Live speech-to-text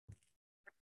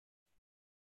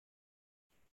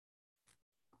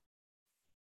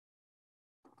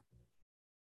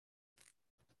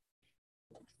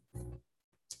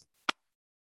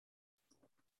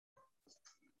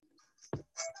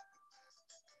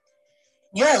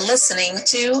You're listening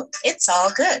to It's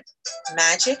All Good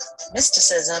Magic,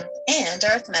 Mysticism, and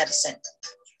Earth Medicine.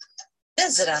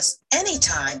 Visit us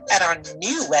anytime at our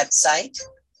new website,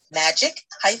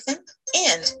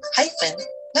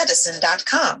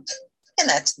 magic-and-medicine.com. And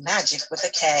that's magic with a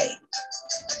K.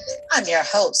 I'm your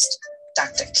host,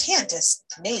 Dr. Candace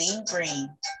Nadine Green.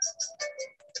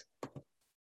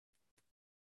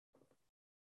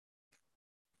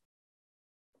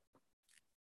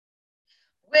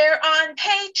 We're on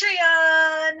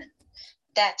Patreon.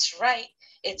 That's right.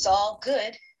 It's All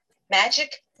Good.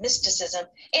 Magic, Mysticism,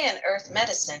 and Earth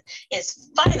Medicine is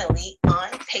finally on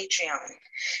Patreon.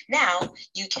 Now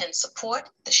you can support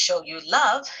the show you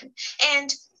love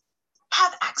and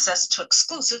have access to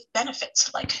exclusive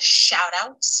benefits like shout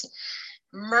outs,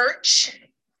 merch,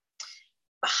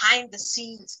 behind the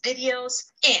scenes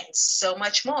videos, and so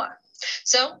much more.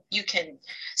 So you can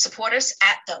support us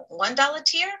at the $1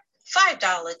 tier,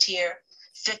 $5 tier,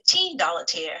 $15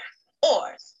 tier,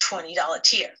 or $20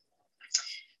 tier.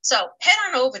 So head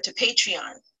on over to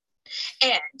Patreon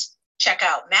and check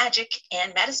out Magic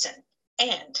and Medicine.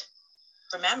 And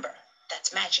remember,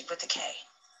 that's magic with a K.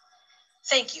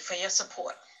 Thank you for your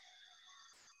support.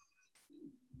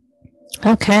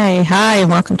 Okay, hi,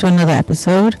 and welcome to another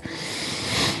episode.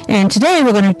 And today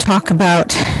we're going to talk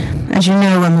about, as you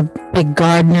know, I'm a big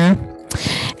gardener.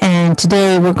 And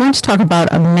today we're going to talk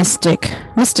about a mystic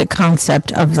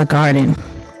concept of the garden.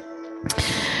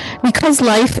 Because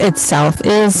life itself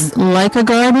is like a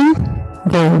garden,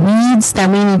 there are weeds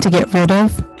that we need to get rid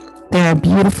of. There are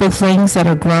beautiful things that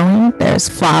are growing. There's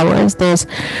flowers. There's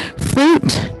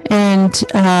fruit and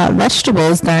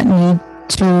vegetables that need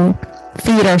to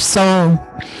feed our soul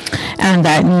and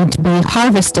that need to be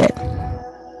harvested.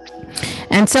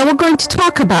 And so we're going to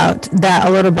talk about that a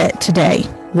little bit today.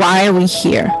 Why are we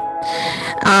here?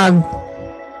 I'm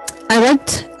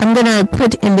going to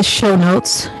put in the show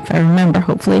notes, if I remember,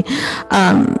 hopefully,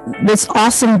 this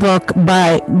awesome book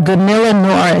by Gunilla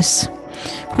Norris,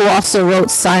 who also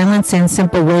wrote Silence in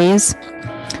Simple Ways.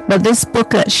 But this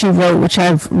book that she wrote, which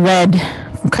I've read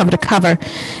from cover to cover,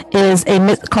 is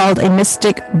called A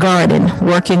Mystic Garden,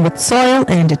 Working with Soil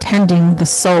and Attending the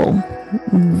Soul.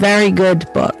 Very good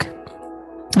book.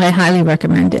 I highly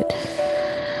recommend it.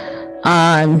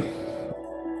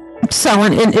 So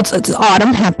it's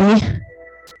autumn, happy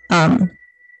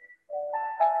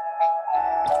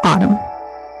autumn.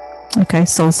 Okay,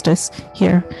 solstice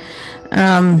here.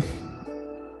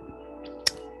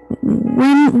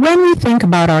 When we think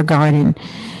about our garden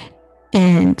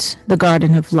and the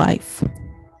garden of life,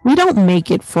 we don't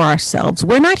make it for ourselves.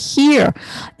 We're not here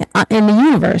in the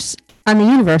universe, on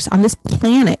this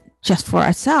planet, just for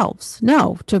ourselves.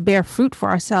 No, to bear fruit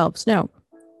for ourselves. No.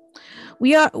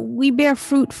 We bear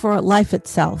fruit for life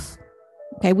itself.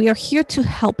 Okay, we are here to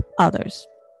help others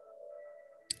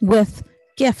with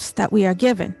gifts that we are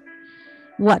given.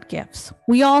 What gifts?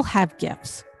 We all have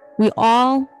gifts. We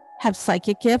all have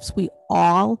psychic gifts. We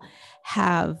all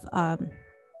have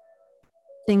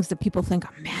things that people think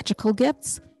are magical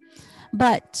gifts.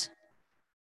 But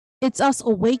it's us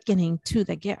awakening to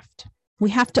the gift. We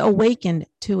have to awaken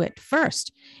to it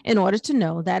first in order to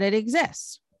know that it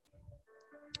exists.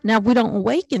 Now, if we don't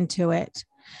awaken to it,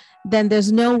 then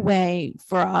there's no way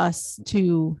for us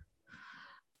to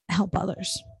help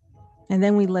others. And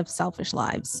then we live selfish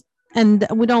lives and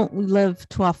we don't live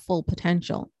to our full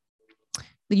potential.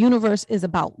 The universe is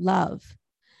about love.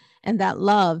 And that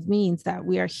love means that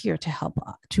we are here to help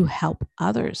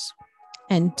others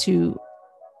and to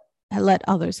let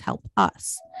others help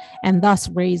us and thus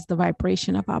raise the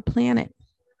vibration of our planet.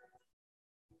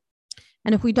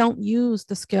 And if we don't use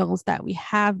the skills that we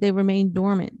have, they remain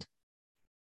dormant.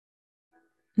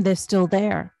 They're still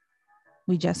there.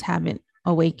 We just haven't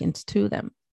awakened to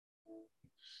them.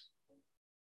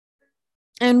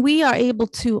 And we are able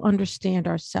to understand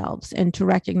ourselves and to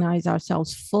recognize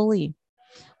ourselves fully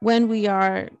when we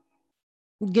are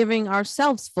giving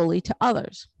ourselves fully to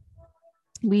others.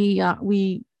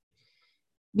 We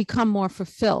become more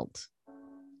fulfilled.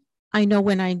 I know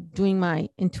when I'm doing my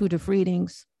intuitive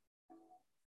readings,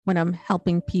 when I'm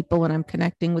helping people, when I'm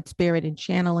connecting with spirit and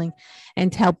channeling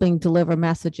and helping deliver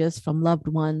messages from loved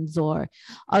ones or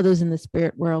others in the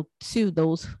spirit world to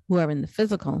those who are in the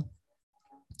physical,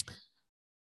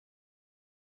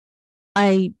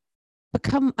 my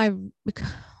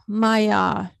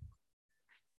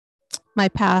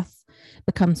path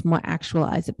becomes more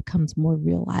actualized. It becomes more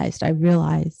realized. I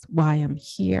realize why I'm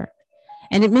here.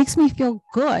 And it makes me feel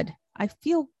good. I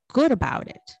feel good about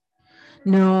it.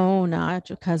 No, not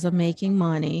because of making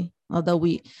money. Although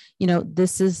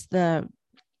this is the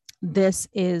this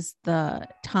is the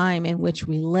time in which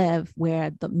we live,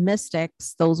 where the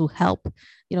mystics, those who help,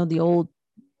 the old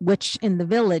witch in the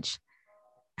village,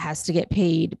 has to get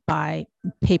paid by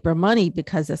paper money,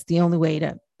 because that's the only way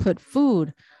to put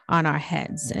food on our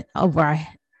heads, over our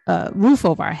roof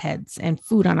over our heads, and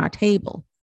food on our table.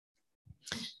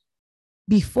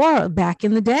 Before, back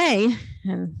in the day,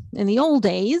 and in the old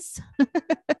days,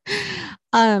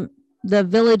 the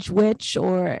village witch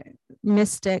or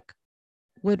mystic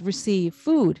would receive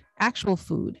food, actual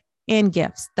food, and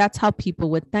gifts. That's how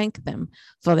people would thank them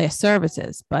for their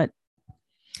services. But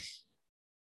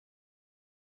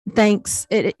thanks,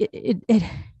 it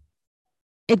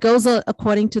goes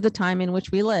according to the time in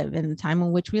which we live, and the time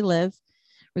in which we live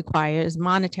requires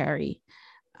monetary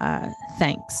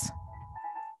thanks,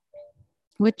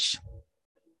 which,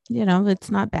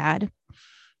 it's not bad,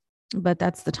 but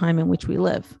that's the time in which we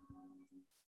live.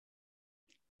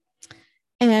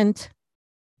 And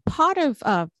part of,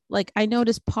 I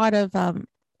noticed part of,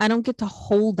 I don't get to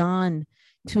hold on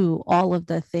to all of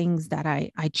the things that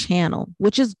I channel,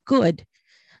 which is good.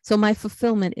 So my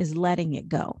fulfillment is letting it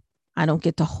go. I don't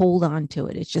get to hold on to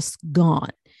it. It's just gone.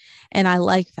 And I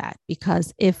like that,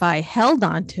 because if I held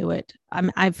on to it,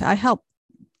 I helped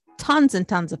tons and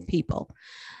tons of people.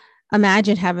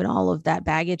 Imagine having all of that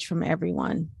baggage from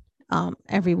everyone,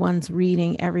 everyone's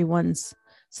reading, everyone's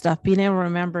stuff, being able to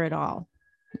remember it all.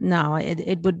 No,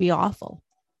 it would be awful.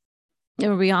 It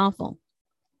would be awful.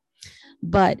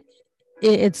 But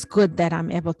it's good that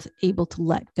I'm able to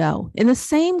let go. And the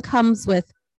same comes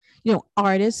with,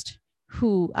 artists,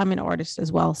 who, I'm an artist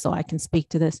as well, so I can speak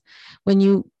to this. When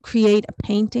you create a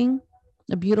painting,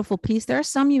 a beautiful piece, there are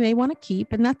some you may want to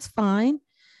keep, and that's fine.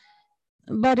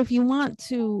 But if you want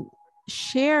to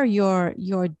share your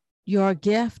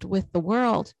gift with the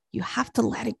world, you have to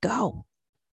let it go.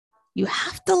 You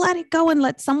have to let it go and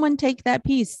let someone take that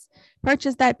piece,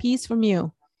 purchase that piece from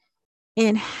you,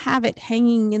 and have it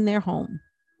hanging in their home.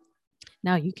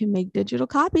 Now, you can make digital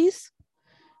copies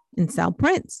and sell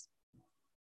prints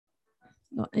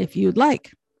if you'd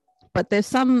like, but there's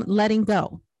some letting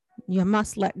go. You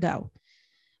must let go,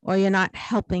 or you're not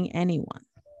helping anyone.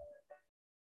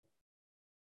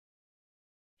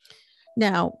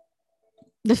 Now,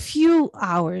 the few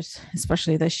hours,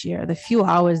 especially this year, the few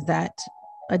hours that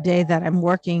a day that I'm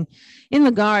working in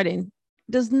the garden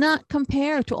does not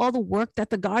compare to all the work that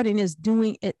the garden is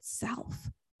doing itself.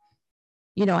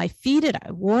 I feed it,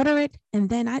 I water it, and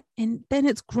then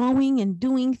it's growing and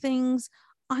doing things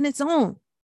on its own.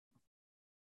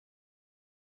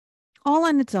 All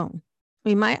on its own.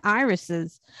 My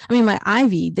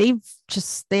ivy, they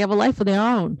have a life of their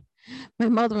own. My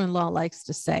mother-in-law likes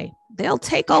to say, they'll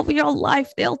take over your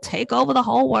life. They'll take over the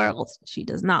whole world. She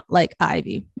does not like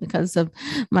ivy because of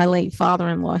my late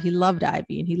father-in-law. He loved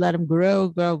ivy, and he let him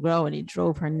grow, and he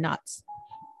drove her nuts.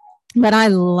 But I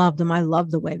love them. I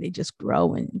love the way they just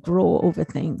grow over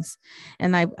things.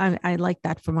 And I like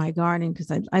that for my garden,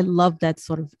 because I love that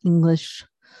sort of English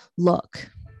look.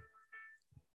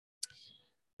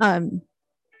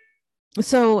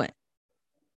 So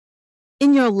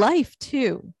in your life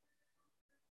too,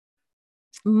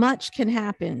 much can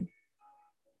happen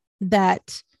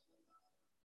that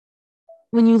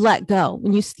when you let go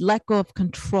of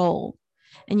control,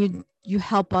 and you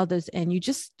help others, and you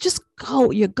just go,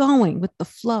 you're going with the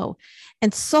flow.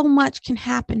 And so much can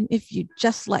happen if you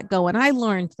just let go. And I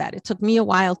learned that. It took me a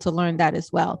while to learn that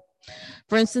as well.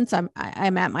 For instance, I'm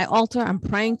at my altar, I'm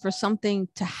praying for something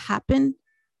to happen.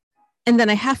 And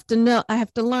then I have to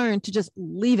learn to just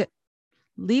leave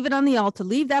it on the altar,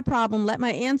 leave that problem, let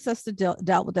my ancestors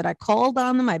dealt with it. I called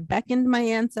on them. I beckoned my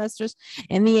ancestors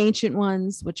and the ancient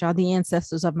ones, which are the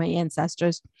ancestors of my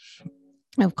ancestors.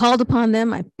 I've called upon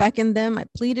them. I beckoned them. I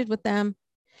pleaded with them.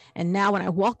 And now when I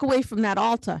walk away from that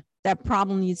altar, that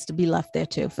problem needs to be left there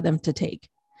too, for them to take.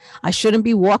 I shouldn't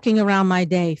be walking around my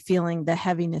day feeling the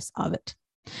heaviness of it.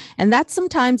 And that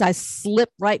sometimes I slip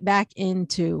right back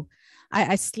into,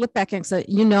 I slip back in. So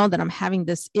that I'm having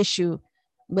this issue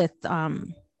with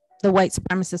the white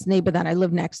supremacist neighbor that I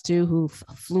live next to, who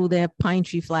flew their pine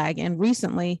tree flag. And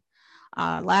recently,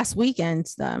 last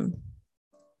weekend,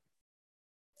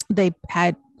 they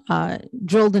had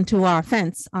drilled into our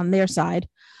fence on their side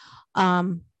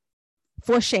 4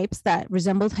 shapes that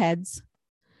resembled heads,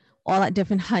 all at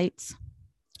different heights,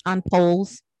 on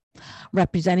poles,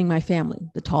 representing my family.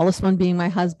 The tallest one being my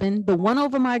husband. The one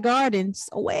over my garden,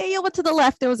 way over to the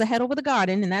left, there was a head over the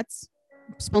garden, and that's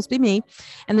supposed to be me.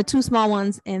 And the 2 small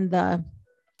ones in the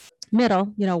middle,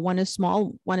 one is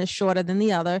small, one is shorter than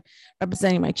the other,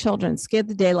 representing my children. Scared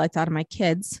the daylights out of my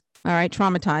kids. All right,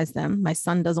 traumatized them. My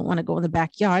son doesn't want to go in the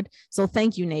backyard. So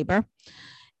thank you, neighbor.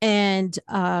 And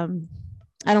I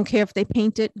don't care if they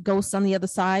painted ghosts on the other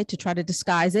side to try to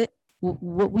disguise it.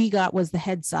 What we got was the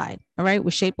head side. All right.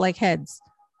 We're shaped like heads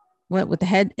with the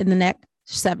head and the neck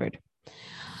severed.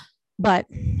 But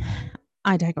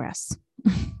I digress.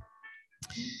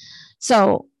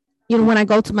 So, when I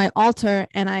go to my altar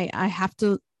and I have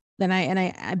to, then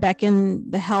I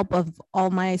beckon the help of all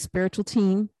my spiritual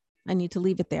team. I need to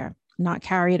leave it there, not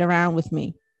carry it around with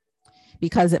me,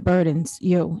 because it burdens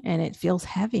you and it feels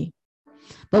heavy.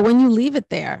 But when you leave it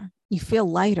there, you feel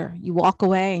lighter. You walk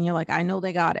away and you're like, I know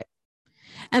they got it.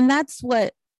 And that's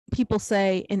what people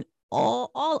say in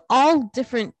all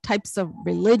different types of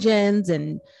religions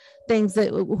and things,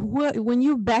 that when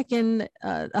you beckon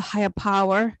a higher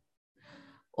power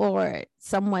or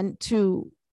someone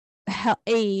to help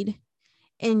aid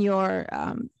in your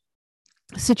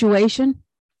situation,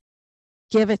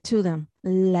 give it to them,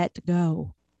 let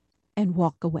go, and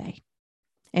walk away,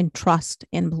 and trust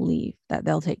and believe that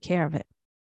they'll take care of it.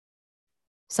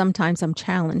 Sometimes I'm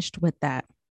challenged with that,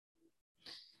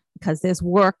 because there's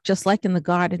work, just like in the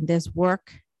garden, there's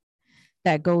work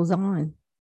that goes on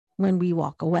when we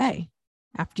walk away.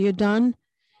 After you're done,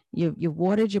 you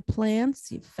watered your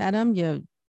plants, you fed them, you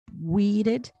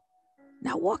weeded.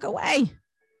 Now walk away.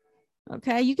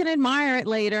 Okay, you can admire it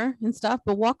later and stuff,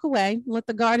 but walk away, let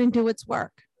the garden do its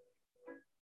work.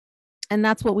 And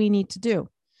that's what we need to do.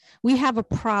 We have a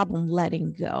problem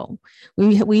letting go.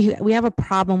 We have a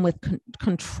problem with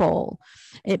control.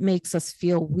 It makes us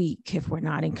feel weak if we're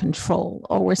not in control,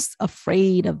 or we're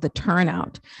afraid of the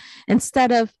turnout.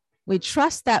 Instead of, we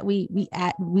trust that we put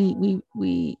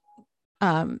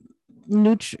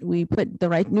the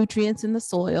right nutrients in the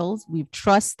soils. We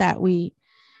trust that we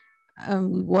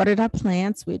watered our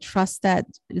plants. We trust that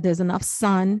there's enough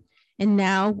sun. And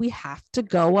now we have to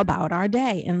go about our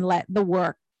day and let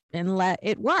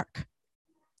it work.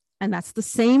 And that's the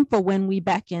same for when we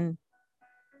beckon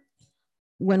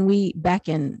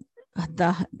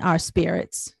our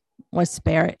spirits, or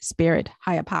spirit,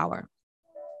 higher power.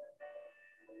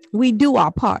 We do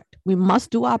our part. We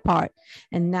must do our part.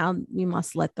 And now we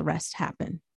must let the rest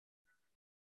happen.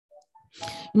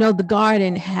 The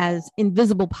garden has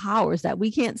invisible powers that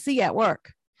we can't see at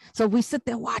work. So if we sit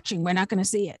there watching, we're not going to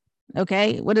see it.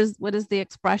 Okay. What is the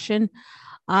expression?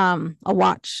 A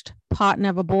watched pot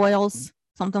never boils,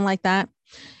 something like that.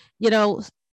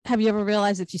 Have you ever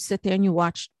realized if you sit there and you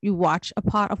watch a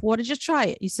pot of water, just try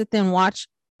it. You sit there and watch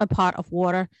a pot of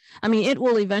water. I mean, it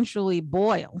will eventually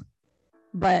boil,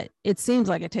 but it seems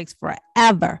like it takes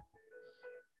forever.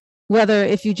 Whether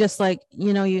if you just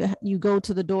you go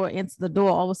to the door, answer the door,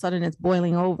 all of a sudden it's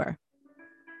boiling over.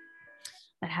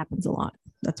 That happens a lot.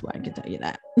 That's why I can tell you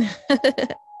that.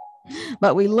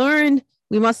 But we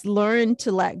must learn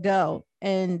to let go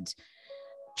and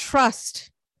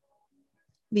trust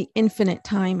the infinite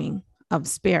timing of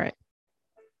spirit.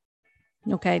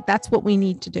 Okay, that's what we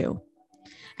need to do.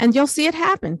 And you'll see it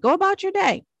happen. Go about your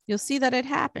day. You'll see that it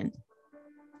happened.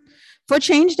 For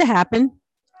change to happen,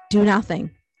 do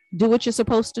nothing. Do what you're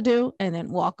supposed to do and then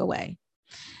walk away.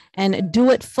 And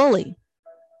do it fully,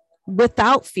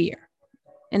 without fear.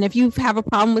 And if you have a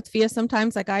problem with fear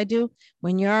sometimes, like I do,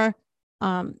 when you're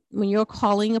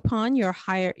calling upon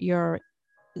your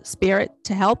spirit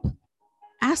to help,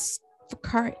 ask for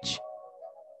courage.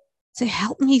 Say,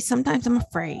 help me. Sometimes I'm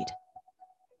afraid.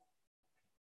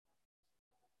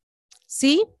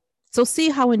 See? So see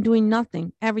how in doing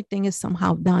nothing, everything is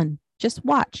somehow done. Just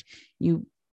watch. You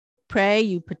pray,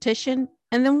 you petition,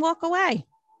 and then walk away.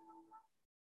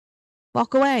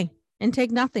 Walk away and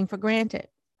take nothing for granted.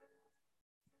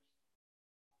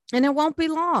 And it won't be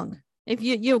long. If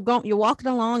you're walking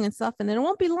along and stuff, and then it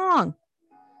won't be long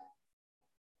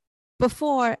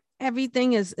before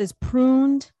everything is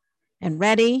pruned and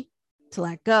ready to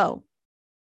let go.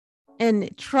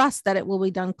 And trust that it will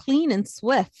be done clean and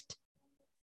swift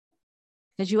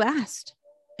as you asked,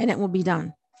 and it will be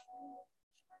done.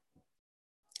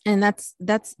 And that's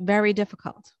very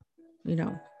difficult.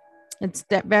 It's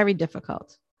very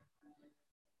difficult.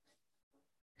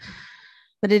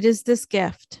 But it is this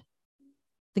gift,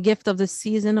 the gift of the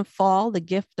season of fall, the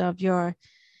gift of your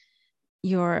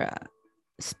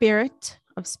spirit,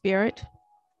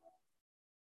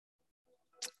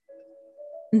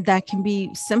 that can be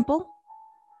simple,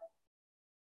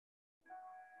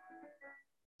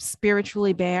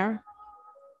 spiritually bare,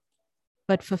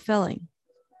 but fulfilling.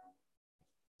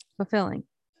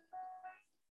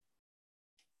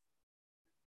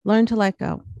 Learn to let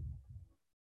go.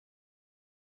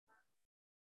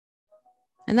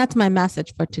 And that's my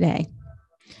message for today.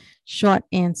 Short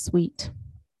and sweet.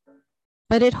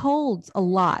 But it holds a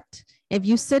lot If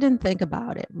you sit and think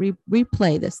about it,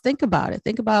 replay this, think about it,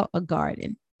 think about a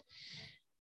garden,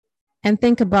 and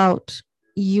think about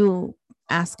you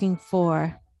asking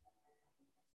for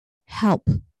help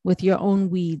with your own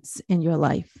weeds in your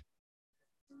life,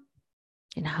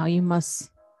 and how you must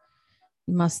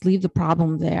leave the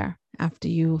problem there after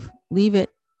you leave it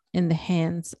in the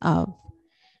hands of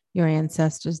your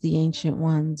ancestors, the ancient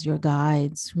ones, your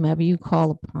guides, whomever you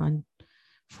call upon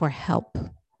for help.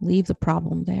 Leave the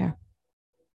problem there,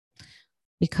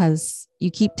 because you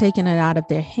keep taking it out of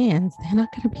their hands, they're not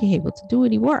going to be able to do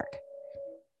any work.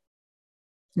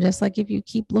 Just like if you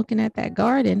keep looking at that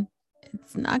garden,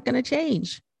 it's not going to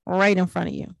change right in front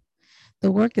of you.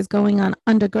 The work is going on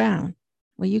underground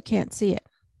where you can't see it.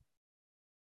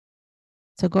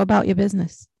 So go about your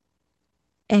business,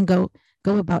 and go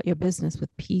about your business with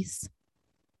peace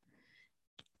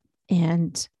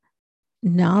and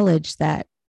knowledge that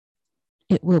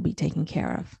it will be taken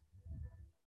care of.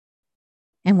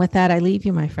 And with that, I leave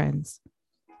you, my friends.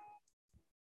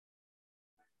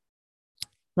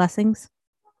 Blessings.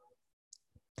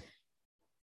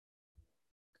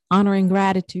 Honor and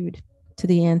gratitude to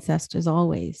the ancestors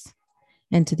always,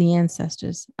 and to the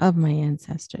ancestors of my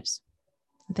ancestors.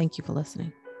 Thank you for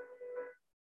listening.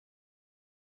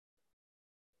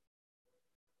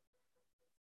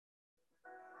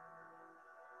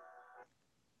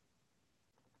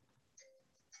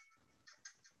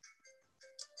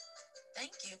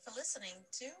 Thank you for listening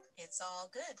to It's All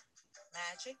Good,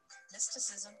 Magic,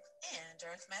 Mysticism, and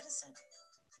Earth Medicine.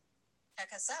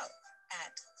 Check us out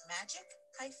at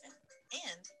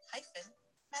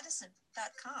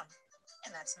magic-and-medicine.com.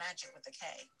 And that's magic with a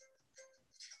K.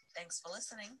 Thanks for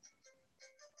listening.